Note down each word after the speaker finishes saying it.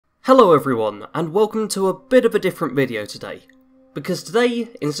Hello everyone, and welcome to a bit of a different video today. Because today,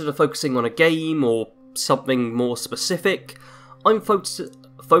 instead of focusing on a game or something more specific, I'm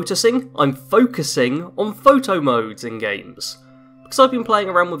focusing on photo modes in games. Because I've been playing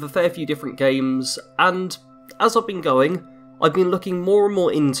around with a fair few different games, and as I've been going, I've been looking more and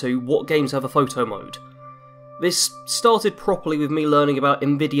more into what games have a photo mode. This started properly with me learning about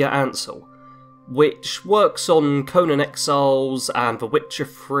Nvidia Ansel, which works on Conan Exiles and The Witcher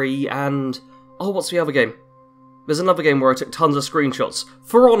 3 and... oh, what's the other game? There's another game where I took tons of screenshots.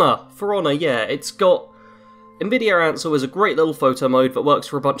 For Honor, yeah, it's got... Nvidia Ansel is a great little photo mode that works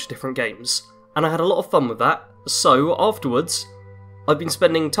for a bunch of different games, and I had a lot of fun with that, so afterwards, I've been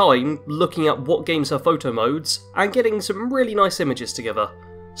spending time looking at what games have photo modes and getting some really nice images together.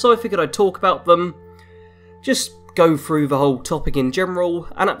 So I figured I'd talk about them, just go through the whole topic in general,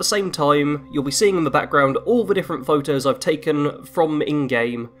 and at the same time, you'll be seeing in the background all the different photos I've taken from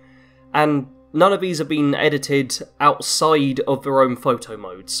in-game, and none of these have been edited outside of their own photo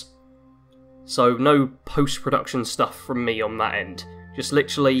modes. So no post-production stuff from me on that end, just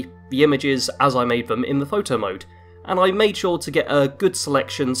literally the images as I made them in the photo mode. And I made sure to get a good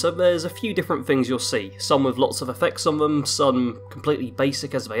selection, so there's a few different things you'll see, some with lots of effects on them, some completely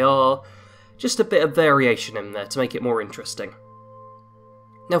basic as they are. Just a bit of variation in there to make it more interesting.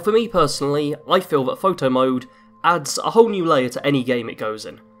 Now for me personally, I feel that photo mode adds a whole new layer to any game it goes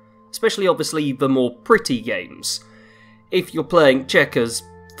in. Especially obviously the more pretty games. If you're playing checkers,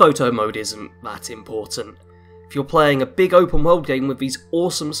 photo mode isn't that important. If you're playing a big open world game with these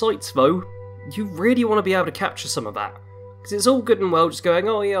awesome sights though, you really want to be able to capture some of that. Because it's all good and well just going,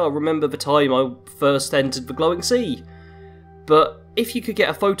 oh yeah, I remember the time I first entered the glowing sea. But if you could get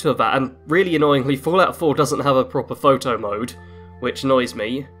a photo of that, and really annoyingly, Fallout 4 doesn't have a proper photo mode, which annoys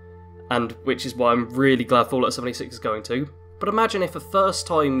me, and which is why I'm really glad Fallout 76 is going to. But imagine if the first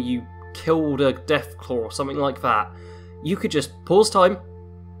time you killed a Deathclaw or something like that, you could just pause time,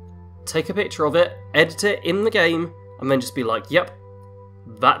 take a picture of it, edit it in the game, and then just be like, yep,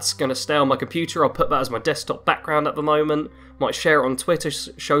 that's going to stay on my computer, I'll put that as my desktop background at the moment, might share it on Twitter,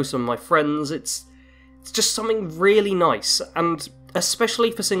 show some of my friends, it's just something really nice, and especially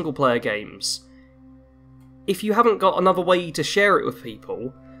for single-player games. If you haven't got another way to share it with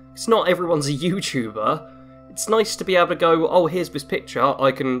people, it's not everyone's a YouTuber, it's nice to be able to go, oh, here's this picture,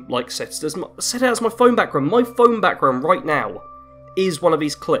 I can, like, set it as my phone background. My phone background right now is one of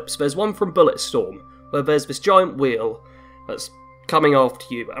these clips. There's one from Bulletstorm, where there's this giant wheel that's coming after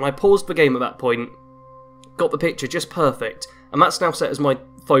you, and I paused the game at that point, got the picture just perfect, and that's now set as my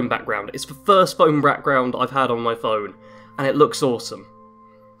phone background. It's the first phone background I've had on my phone, and it looks awesome.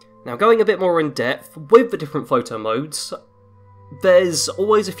 Now going a bit more in depth, with the different photo modes, there's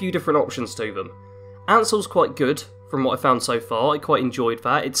always a few different options to them. Ansel's quite good, from what I found so far, I quite enjoyed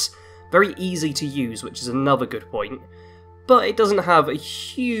that. It's very easy to use, which is another good point, but it doesn't have a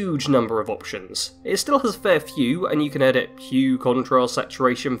huge number of options. It still has a fair few, and you can edit hue, contrast,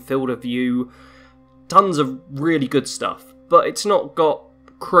 saturation, field of view, tons of really good stuff, but it's not got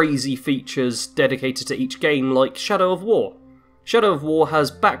crazy features dedicated to each game like Shadow of War. Shadow of War has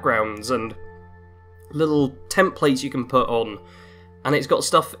backgrounds and little templates you can put on, and it's got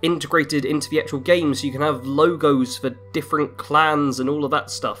stuff integrated into the actual game, so you can have logos for different clans and all of that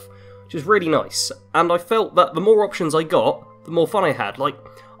stuff, which is really nice. And I felt that the more options I got, the more fun I had. Like,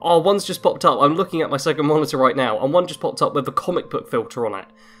 oh, one's just popped up, I'm looking at my second monitor right now, and one just popped up with a comic book filter on it.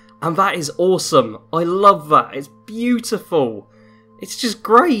 And that is awesome. I love that. It's beautiful. It's just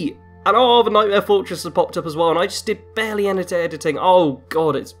great. And oh, the Nightmare Fortress has popped up as well, and I just did barely any editing. Oh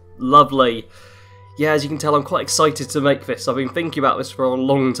god, it's lovely. Yeah, as you can tell, I'm quite excited to make this. I've been thinking about this for a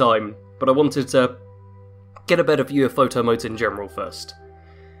long time, but I wanted to get a better view of photo modes in general first.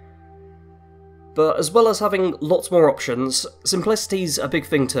 But as well as having lots more options, simplicity's a big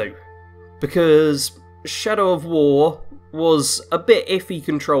thing too. Because Shadow of War was a bit iffy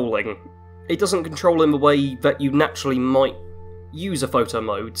controlling. It doesn't control in the way that you naturally might use a photo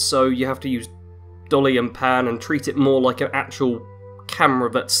mode, so you have to use dolly and pan and treat it more like an actual camera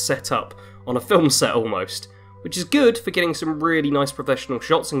that's set up on a film set almost, which is good for getting some really nice professional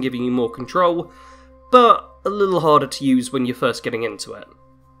shots and giving you more control, but a little harder to use when you're first getting into it.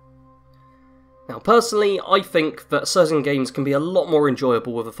 Now personally, I think that certain games can be a lot more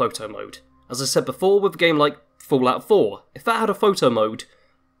enjoyable with a photo mode. As I said before, with a game like Fallout 4, if that had a photo mode,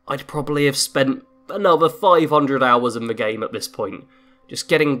 I'd probably have spent another 500 hours in the game at this point, just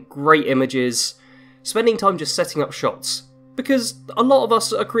getting great images, spending time just setting up shots, because a lot of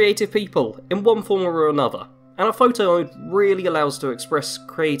us are creative people in one form or another, and a photo mode really allows to express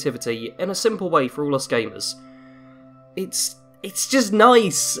creativity in a simple way for all us gamers. It's It's just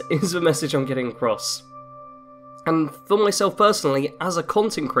nice, is the message I'm getting across. And for myself personally, as a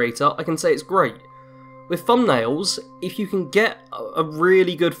content creator, I can say it's great. With thumbnails, if you can get a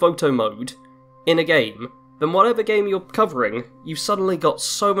really good photo mode in a game, then whatever game you're covering, you've suddenly got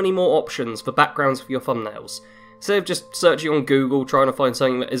so many more options for backgrounds for your thumbnails. Instead of just searching on Google trying to find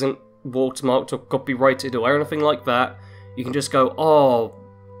something that isn't watermarked or copyrighted or anything like that, you can just go, oh,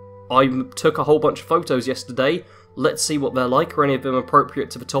 I took a whole bunch of photos yesterday, let's see what they're like, are any of them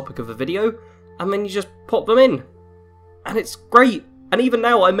appropriate to the topic of the video, and then you just pop them in. And it's great. And even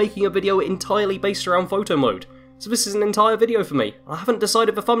now I'm making a video entirely based around photo mode. So this is an entire video for me. I haven't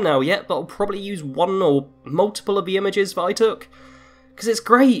decided the thumbnail yet, but I'll probably use one or multiple of the images that I took. Because it's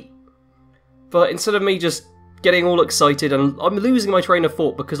great. But instead of me just getting all excited, and I'm losing my train of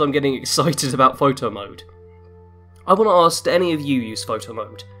thought because I'm getting excited about photo mode, I want to ask, do any of you use photo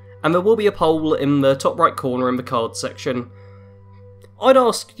mode? And there will be a poll in the top right corner in the cards section. I'd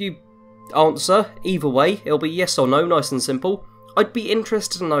ask you answer either way, it'll be yes or no, nice and simple. I'd be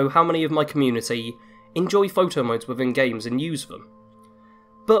interested to know how many of my community enjoy photo modes within games and use them.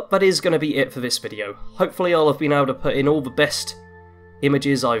 But that is going to be it for this video. Hopefully I'll have been able to put in all the best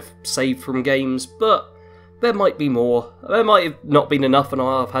images I've saved from games, but there might be more. There might have not been enough and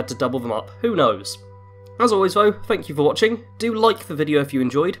I've had to double them up, who knows. As always though, thank you for watching. Do like the video if you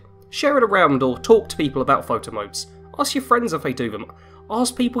enjoyed, share it around or talk to people about photo modes. Ask your friends if they do them.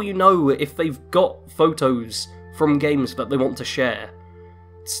 Ask people you know if they've got photos from games that they want to share.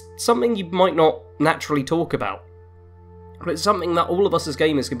 It's something you might not naturally talk about, but it's something that all of us as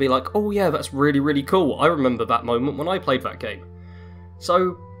gamers can be like, oh yeah, that's really, really cool. I remember that moment when I played that game.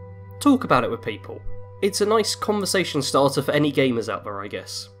 So, talk about it with people. It's a nice conversation starter for any gamers out there, I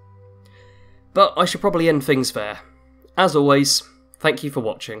guess. But I should probably end things there. As always, thank you for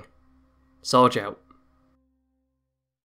watching. Sarge out.